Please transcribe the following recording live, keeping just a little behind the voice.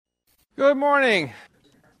Good morning.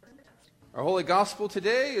 Our Holy Gospel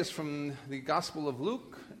today is from the Gospel of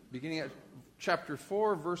Luke, beginning at chapter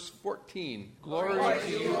 4, verse 14. Glory to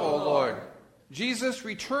you, O Lord. Jesus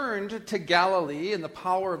returned to Galilee in the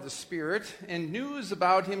power of the Spirit, and news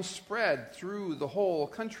about him spread through the whole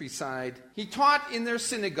countryside. He taught in their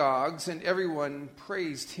synagogues, and everyone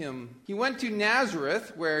praised him. He went to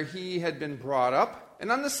Nazareth, where he had been brought up.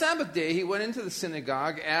 And on the Sabbath day he went into the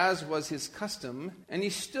synagogue, as was his custom, and he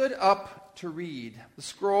stood up to read. The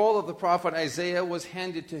scroll of the prophet Isaiah was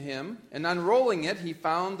handed to him, and unrolling it he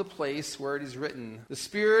found the place where it is written, "The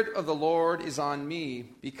Spirit of the Lord is on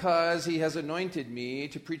me, because he has anointed me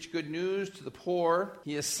to preach good news to the poor.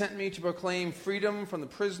 He has sent me to proclaim freedom from the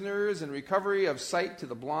prisoners and recovery of sight to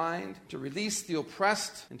the blind, to release the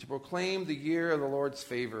oppressed, and to proclaim the year of the Lord's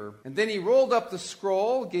favor." And then he rolled up the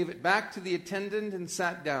scroll, gave it back to the attendant, and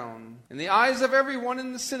sat down. And the eyes of everyone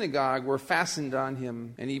in the synagogue were fastened on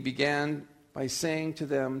him, and he began by saying to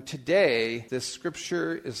them, "Today this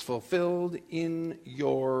scripture is fulfilled in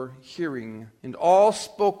your hearing." And all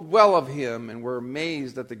spoke well of him and were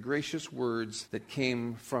amazed at the gracious words that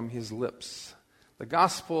came from his lips. The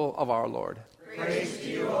Gospel of our Lord. Praise to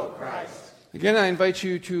you, O Christ. Again, I invite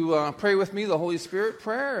you to pray with me the Holy Spirit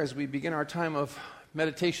prayer as we begin our time of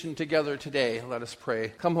meditation together today. Let us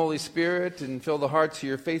pray. Come, Holy Spirit, and fill the hearts of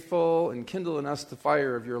your faithful, and kindle in us the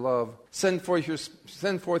fire of your love. Send forth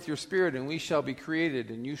your Spirit, and we shall be created,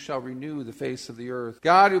 and you shall renew the face of the earth.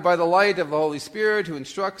 God, who by the light of the Holy Spirit, who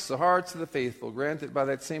instructs the hearts of the faithful, grant that by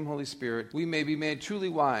that same Holy Spirit we may be made truly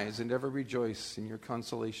wise and ever rejoice in your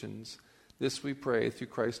consolations. This we pray through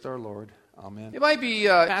Christ our Lord. Amen. It might be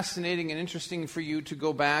fascinating and interesting for you to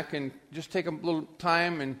go back and just take a little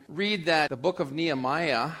time and read the book of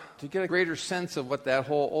Nehemiah to get a greater sense of what that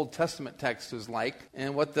whole Old Testament text is like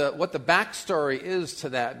and what the backstory is to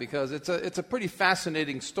that, because it's a pretty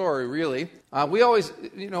fascinating story, really. We always,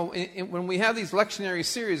 when we have these lectionary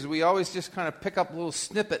series, we always just kind of pick up little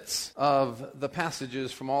snippets of the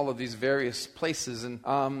passages from all of these various places. And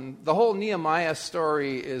the whole Nehemiah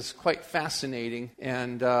story is quite fascinating.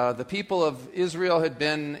 And the people of Israel had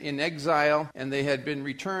been in exile, and they had been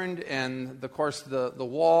returned, and of course the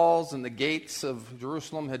walls and the gates of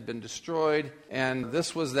Jerusalem had been destroyed. And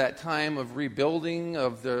this was that time of rebuilding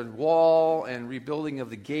of the wall and rebuilding of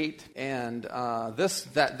the gate. And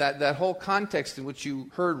that whole context in which you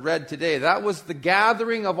heard read today, that was the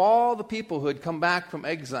gathering of all the people who had come back from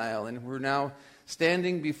exile and were now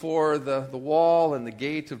standing before the wall and the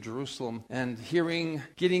gate of Jerusalem and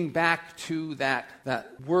getting back to that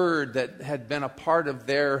word that had been a part of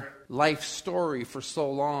their life story for so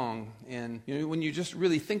long. And when you just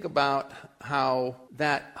really think about how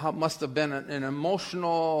it must have been an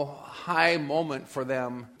emotional high moment for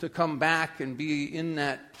them to come back and be in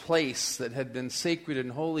that place that had been sacred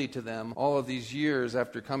and holy to them all of these years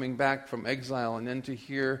after coming back from exile, and then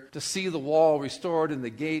to see the wall restored and the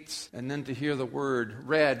gates, and then to hear the word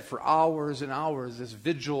read for hours and hours, this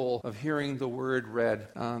vigil of hearing the word read.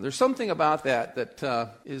 There's something about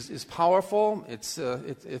that is powerful. I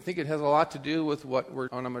think it has a lot to do with what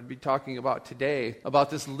I'm going to be talking about today, about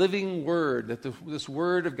this living word, that this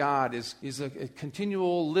word of God is a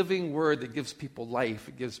continual living word that gives people life.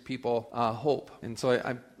 It gives people hope. And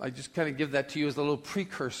so I just kind of give that to you as a little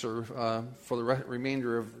precursor for the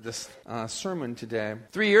remainder of this sermon today.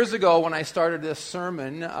 3 years ago, when I started this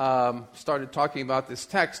sermon, started talking about this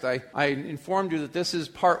text, I informed you that this is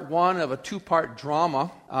part one of a two-part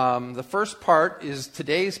drama. The first part is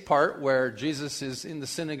today's part, where Jesus is in the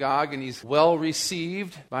synagogue and he's well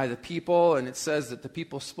received by the people, and it says that the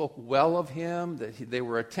people spoke well of him, that they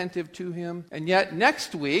were attentive to him. And yet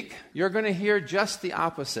next week, you're going to hear just the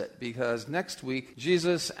opposite, because next week,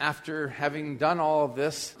 Jesus, after having done all of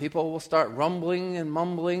this, people will start rumbling and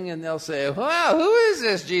mumbling, and they'll say, "Well, who is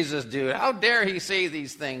this Jesus dude? How dare he say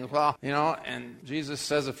these things?" Well, and Jesus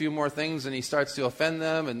says a few more things, and he starts to offend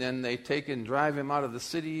them, and then they take and drive him out of the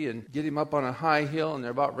city and get him up on a high hill, and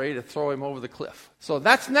they're about ready to throw him over the cliff. So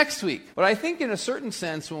that's next week. But I think in a certain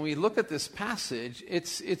sense, when we look at this passage,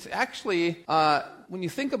 it's actually, when you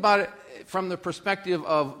think about it from the perspective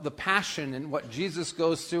of the passion and what Jesus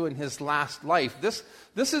goes through in his last life, this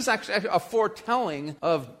is actually a foretelling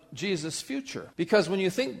of Jesus' future. Because when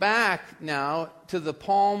you think back now to the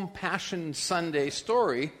Palm Passion Sunday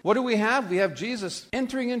story, what do we have? We have Jesus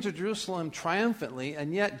entering into Jerusalem triumphantly,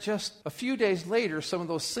 and yet just a few days later, some of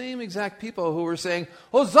those same exact people who were saying,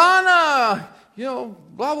 "Hosanna!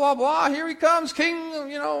 Blah, blah, blah, here he comes, King,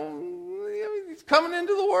 He's coming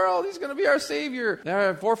into the world. He's going to be our Savior.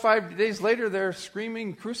 4 or 5 days later, they're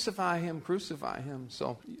screaming, crucify him, crucify him.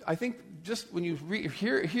 So I think just when you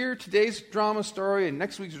hear today's drama story and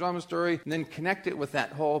next week's drama story, and then connect it with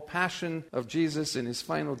that whole passion of Jesus in his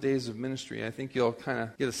final days of ministry, I think you'll kind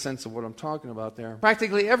of get a sense of what I'm talking about there.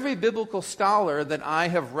 Practically every biblical scholar that I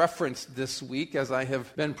have referenced this week as I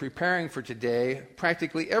have been preparing for today,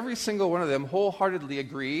 practically every single one of them wholeheartedly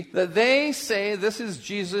agree that they say this is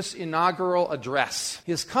Jesus' inaugural address.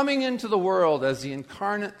 His coming into the world as the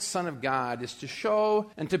incarnate Son of God is to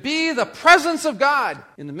show and to be the presence of God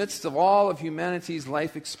in the midst of all of humanity's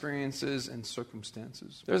life experiences and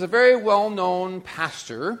circumstances. There's a very well-known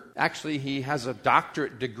pastor. Actually, he has a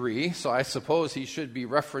doctorate degree, so I suppose he should be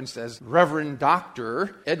referenced as Reverend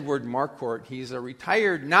Dr. Edward Marquardt. He's a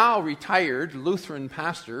now retired Lutheran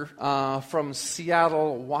pastor from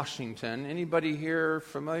Seattle, Washington. Anybody here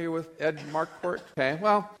familiar with Ed Marquardt? Okay,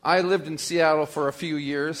 well, I lived in Seattle for a few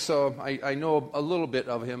years, so I know a little bit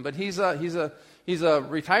of him, but he's a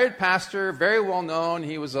retired pastor, very well known.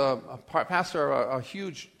 He was a pastor of a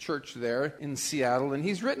huge church there in Seattle, and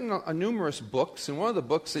he's written numerous books. And one of the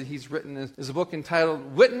books that he's written is a book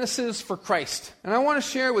entitled Witnesses for Christ. And I want to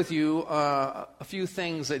share with you a few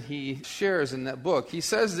things that he shares in that book. He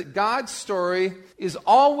says that God's story is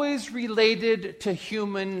always related to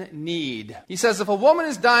human need. He says if a woman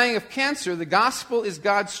is dying of cancer, the gospel is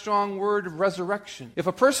God's strong word of resurrection. If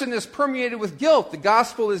a person is permeated with guilt, the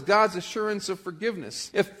gospel is God's assurance of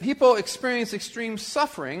forgiveness. If people experience extreme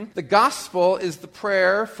suffering, the gospel is the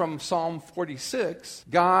prayer from Psalm 46.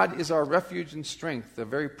 God is our refuge and strength, a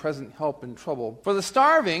very present help in trouble. For the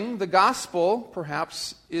starving, the gospel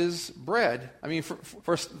perhaps is bread. I mean,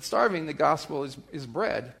 for starving, the gospel is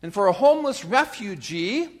bread. And for a homeless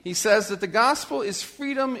refugee, he says that the gospel is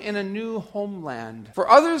freedom in a new homeland. For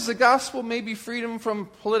others, the gospel may be freedom from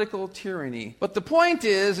political tyranny. But the point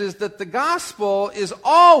is that the gospel is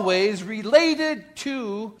always related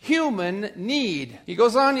to human need. He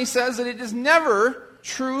goes on, he says that it is never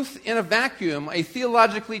truth in a vacuum, a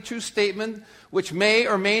theologically true statement which may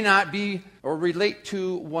or may not be or relate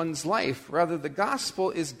to one's life. Rather, the gospel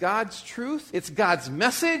is God's truth, it's God's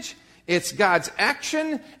message, it's God's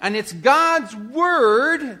action, and it's God's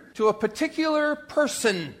word to a particular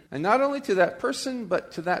person. And not only to that person,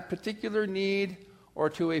 but to that particular need or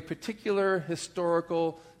to a particular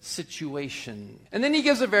historical situation. And then he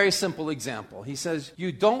gives a very simple example. He says,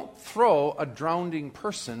 you don't throw a drowning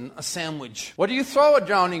person a sandwich. What do you throw a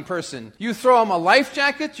drowning person? You throw them a life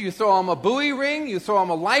jacket, you throw them a buoy ring, you throw them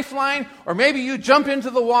a lifeline, or maybe you jump into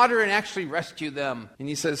the water and actually rescue them. And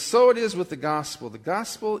he says, so it is with the gospel. The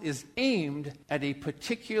gospel is aimed at a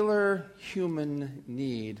particular human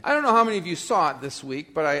need. I don't know how many of you saw it this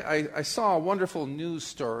week, but I saw a wonderful news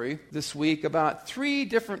story this week about 3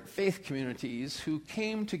 different faith communities who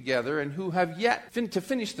came together and who have yet to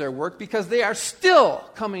finish their work because they are still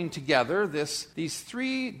coming together, these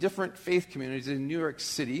 3 different faith communities in New York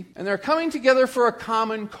City, and they're coming together for a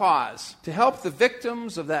common cause, to help the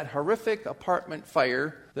victims of that horrific apartment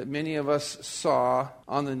fire that many of us saw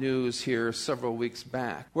on the news here several weeks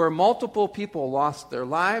back, where multiple people lost their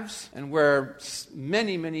lives and where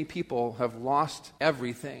many, many people have lost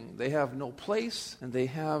everything. They have no place and they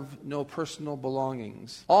have no personal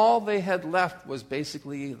belongings. All they had left was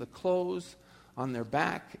basically the clothes on their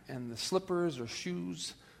back and the slippers or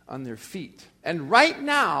shoes on their feet. And right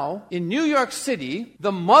now, in New York City,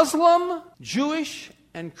 the Muslim, Jewish,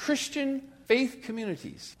 and Christian faith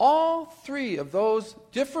communities, all 3 of those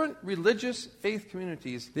different religious faith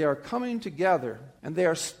communities, they are coming together and they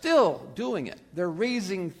are still doing it. They're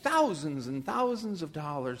raising thousands and thousands of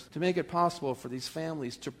dollars to make it possible for these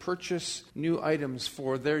families to purchase new items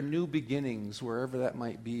for their new beginnings, wherever that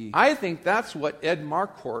might be. I think that's what Ed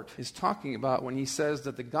Marquardt is talking about when he says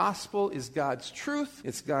that the gospel is God's truth,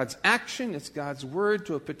 it's God's action, it's God's word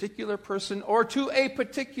to a particular person or to a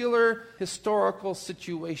particular historical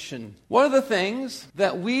situation. One of the things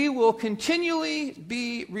that we will continually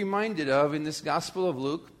be reminded of in this Gospel of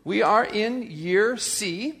Luke, we are in year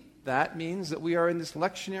C. That means that we are in this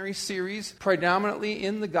lectionary series predominantly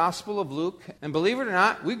in the Gospel of Luke. And believe it or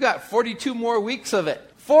not, we've got 42 more weeks of it.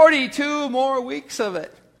 42 more weeks of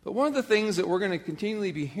it. But one of the things that we're going to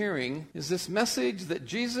continually be hearing is this message that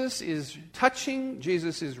Jesus is touching,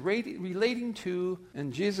 Jesus is relating to,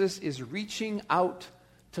 and Jesus is reaching out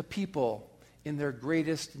to people in their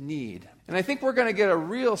greatest need. And I think we're going to get a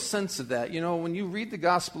real sense of that. You know, when you read the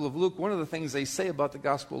Gospel of Luke, one of the things they say about the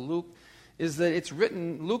Gospel of Luke is that it's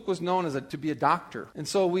written, Luke was known to be a doctor. And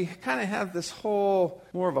so we kind of have this whole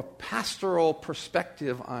more of a pastoral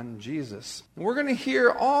perspective on Jesus. And we're going to hear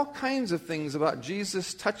all kinds of things about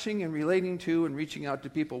Jesus touching and relating to and reaching out to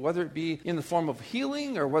people, whether it be in the form of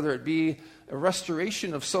healing or whether it be a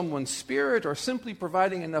restoration of someone's spirit or simply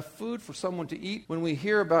providing enough food for someone to eat when we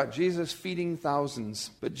hear about Jesus feeding thousands.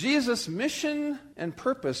 But Jesus' mission and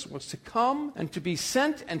purpose was to come and to be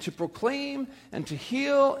sent and to proclaim and to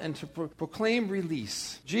heal and to proclaim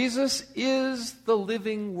release. Jesus is the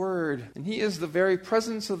living Word, and He is the very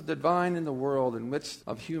presence of the divine in the world in midst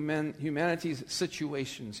of humanity's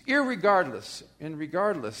situations, regardless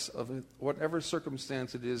of whatever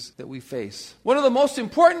circumstance it is that we face. One of the most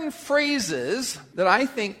important phrases that I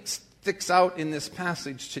think sticks out in this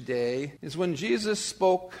passage today is when Jesus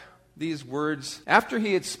spoke these words. After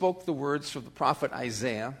He had spoke the words from the prophet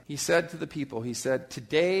Isaiah, He said to the people, He said,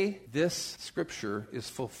 "Today this scripture is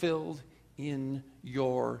fulfilled in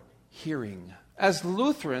your hearing." As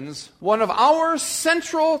Lutherans, one of our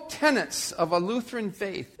central tenets of a Lutheran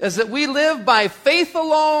faith is that we live by faith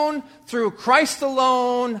alone, through Christ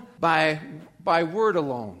alone, by word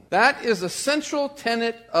alone. That is a central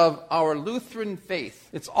tenet of our Lutheran faith.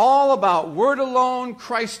 It's all about word alone,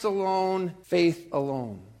 Christ alone, faith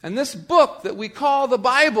alone. And this book that we call the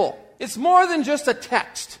Bible, it's more than just a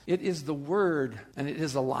text. It is the Word, and it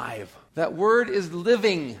is alive. That Word is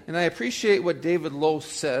living. And I appreciate what David Lose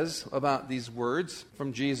says about these words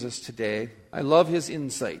from Jesus today. I love his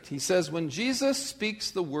insight. He says, when Jesus speaks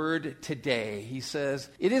the word today, he says,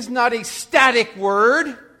 it is not a static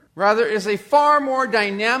word. Rather, it is a far more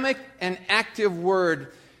dynamic and active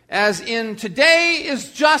word. As in, today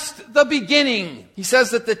is just the beginning. He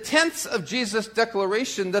says that the tense of Jesus'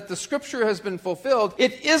 declaration that the Scripture has been fulfilled,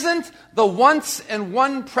 it isn't the once and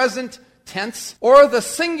one present tense or the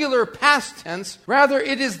singular past tense. Rather,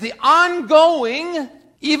 it is the ongoing,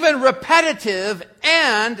 even repetitive,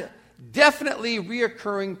 and definitely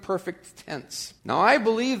reoccurring perfect tense. Now, I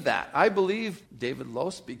believe that. I believe David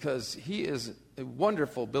Lose because he is a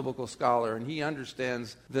wonderful biblical scholar, and he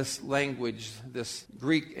understands this language, this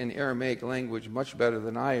Greek and Aramaic language, much better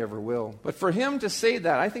than I ever will. But for him to say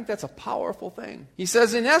that, I think that's a powerful thing. He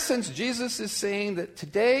says, in essence, Jesus is saying that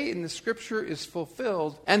today in the Scripture is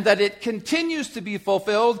fulfilled, and that it continues to be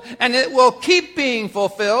fulfilled, and it will keep being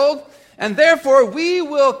fulfilled, and therefore we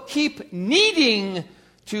will keep needing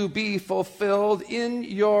to be fulfilled in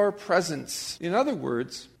your presence. In other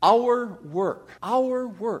words, our work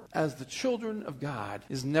as the children of God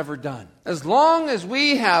is never done. As long as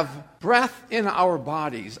we have breath in our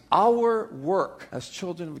bodies, our work as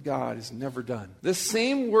children of God is never done. This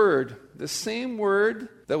same word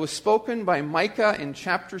that was spoken by Micah in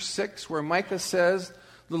chapter 6, where Micah says,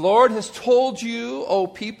 the Lord has told you, O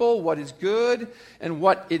people, what is good and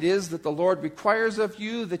what it is that the Lord requires of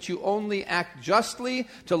you, that you only act justly,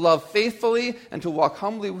 to love faithfully, and to walk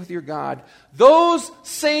humbly with your God. Those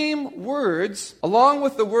same words, along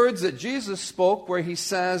with the words that Jesus spoke where he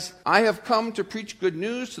says, I have come to preach good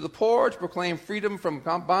news to the poor, to proclaim freedom from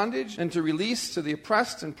bondage, and to release to the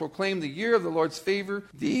oppressed, and proclaim the year of the Lord's favor.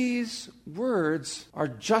 These words are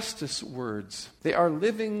justice words. They are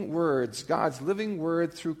living words, God's living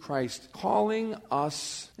word through Christ, calling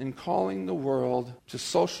us and calling the world to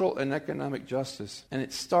social and economic justice. And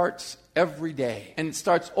it starts every day. And it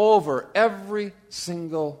starts over every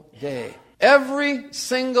single day. Every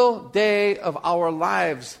single day of our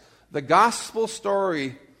lives, the gospel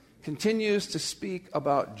story continues to speak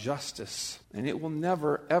about justice. And it will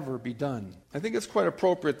never, ever be done. I think it's quite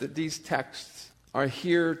appropriate that these texts are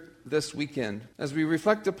here this weekend as we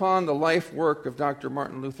reflect upon the life work of Dr.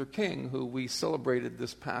 Martin Luther King, who we celebrated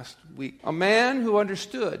this past week. A man who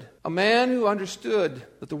understood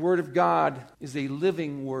that the Word of God is a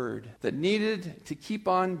living Word that needed to keep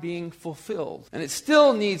on being fulfilled. And it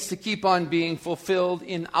still needs to keep on being fulfilled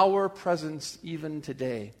in our presence even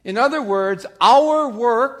today. In other words, our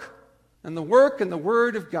work and the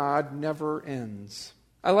Word of God never ends.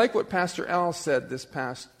 I like what Pastor Al said this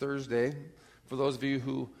past Thursday. For those of you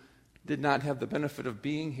who did not have the benefit of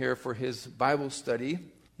being here for his Bible study,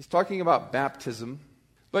 he's talking about baptism.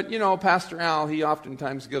 But, Pastor Al, he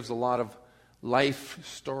oftentimes gives a lot of life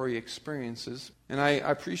story experiences. And I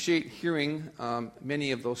appreciate hearing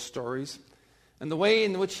many of those stories. And the way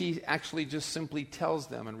in which he actually just simply tells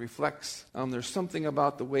them and reflects, there's something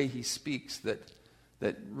about the way he speaks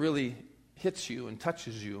that really hits you and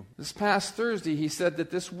touches you. This past Thursday, he said that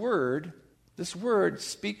this word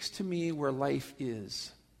speaks to me where life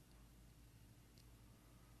is.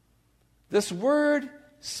 This word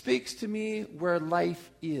speaks to me where life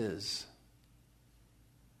is.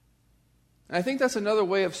 And I think that's another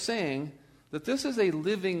way of saying that this is a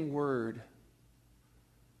living word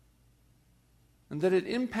and that it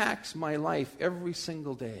impacts my life every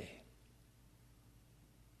single day.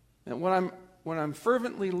 And when I'm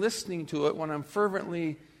fervently listening to it, when I'm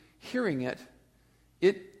fervently hearing it,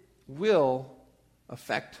 it will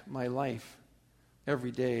affect my life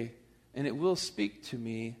every day, and it will speak to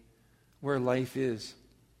me where life is.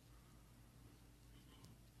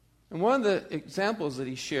 And one of the examples that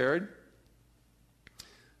he shared,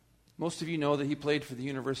 most of you know that he played for the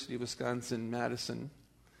University of Wisconsin-Madison,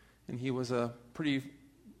 and he was a pretty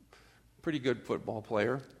good football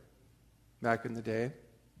player back in the day.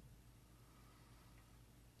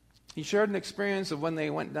 He shared an experience of when they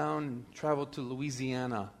went down and traveled to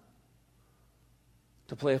Louisiana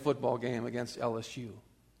to play a football game against LSU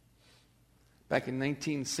back in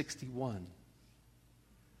 1961.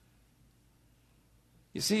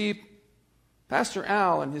 You see, Pastor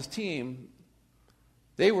Al and his team,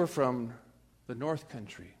 they were from the North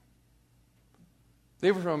Country.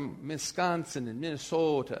 They were from Wisconsin and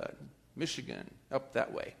Minnesota, Michigan, up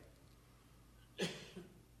that way.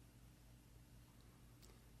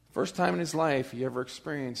 First time in his life he ever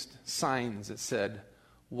experienced signs that said,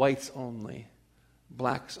 whites only,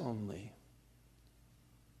 blacks only.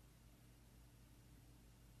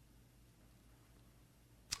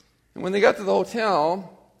 And when they got to the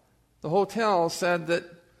hotel said that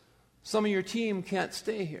some of your team can't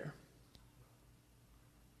stay here.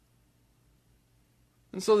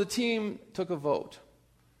 And so the team took a vote,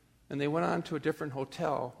 and they went on to a different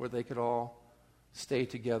hotel where they could all stay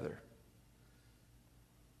together.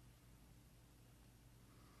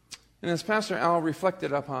 And as Pastor Al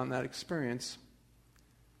reflected upon that experience,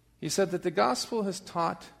 he said that the gospel has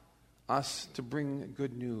taught us to bring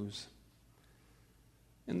good news.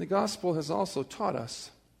 And the gospel has also taught us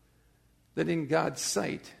that in God's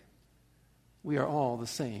sight, we are all the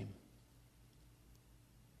same.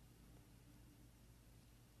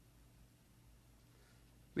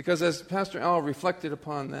 Because as Pastor Al reflected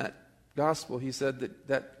upon that gospel, he said that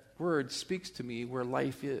that word speaks to me where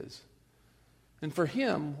life is. And for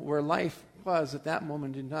him, where life was at that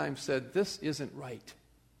moment in time, said, this isn't right.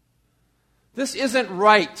 This isn't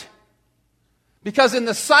right. Because in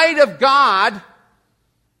the sight of God,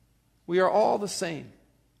 we are all the same.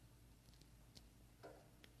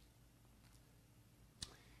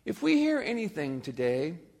 If we hear anything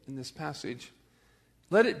today in this passage,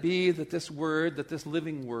 let it be that this word, that this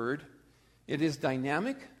living word, it is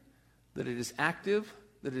dynamic, that it is active,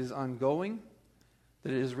 that it is ongoing,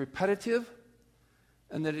 that it is repetitive,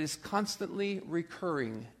 and that it is constantly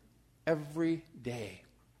recurring every day.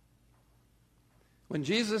 When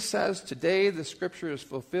Jesus says, today the scripture is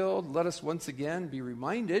fulfilled, let us once again be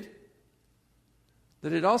reminded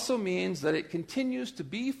that it also means that it continues to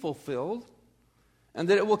be fulfilled and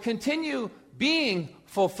that it will continue being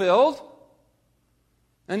fulfilled,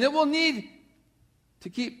 and it will need to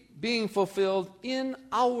keep being fulfilled in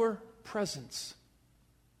our presence.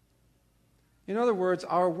 In other words,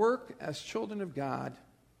 our work as children of God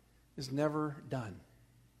is never done.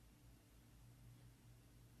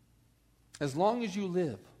 As long as you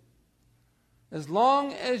live,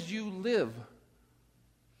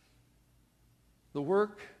 the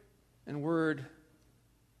work and word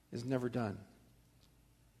is never done.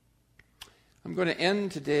 I'm going to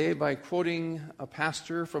end today by quoting a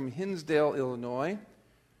pastor from Hinsdale, Illinois.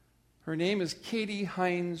 Her name is Katie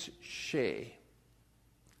Hines Shea.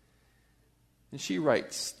 And she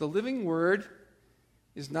writes, the living word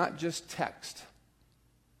is not just text,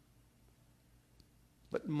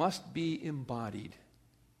 but must be embodied.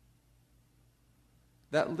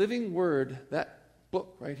 That living word, that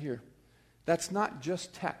book right here, that's not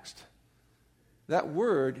just text. That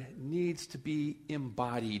word needs to be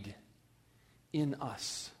embodied in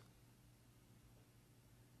us.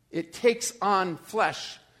 It takes on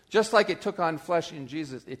flesh. Just like it took on flesh in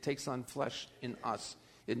Jesus, it takes on flesh in us.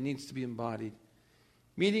 It needs to be embodied.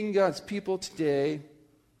 Meeting God's people today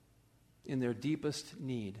in their deepest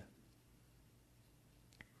need.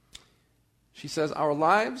 She says, our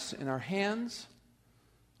lives and our hands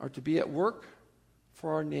are to be at work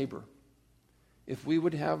for our neighbor if we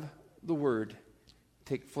would have the word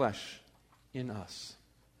take flesh in us.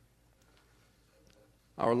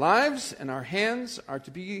 Our lives and our hands are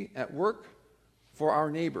to be at work for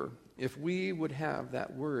our neighbor if we would have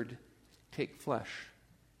that word take flesh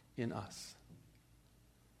in us.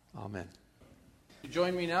 Amen.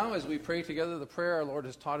 Join me now as we pray together the prayer our Lord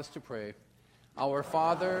has taught us to pray. Our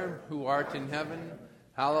Father, who art in heaven,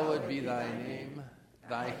 hallowed be thy name.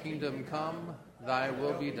 Thy kingdom come, thy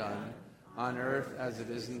will be done, on earth as it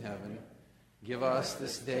is in heaven. Give us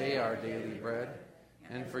this day our daily bread,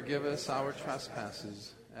 and forgive us our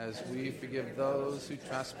trespasses, as we forgive those who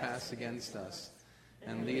trespass against us.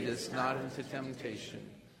 And lead us not into temptation,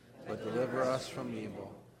 but deliver us from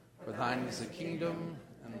evil. For thine is the kingdom,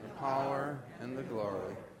 and the power, and the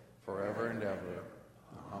glory, forever and ever.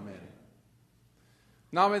 Amen.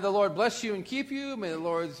 Now may the Lord bless you and keep you. May the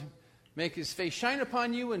Lord make his face shine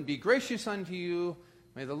upon you and be gracious unto you.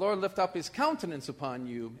 May the Lord lift up his countenance upon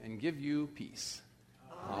you and give you peace.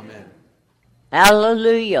 Amen.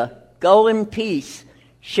 Hallelujah. Go in peace.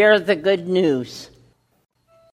 Share the good news.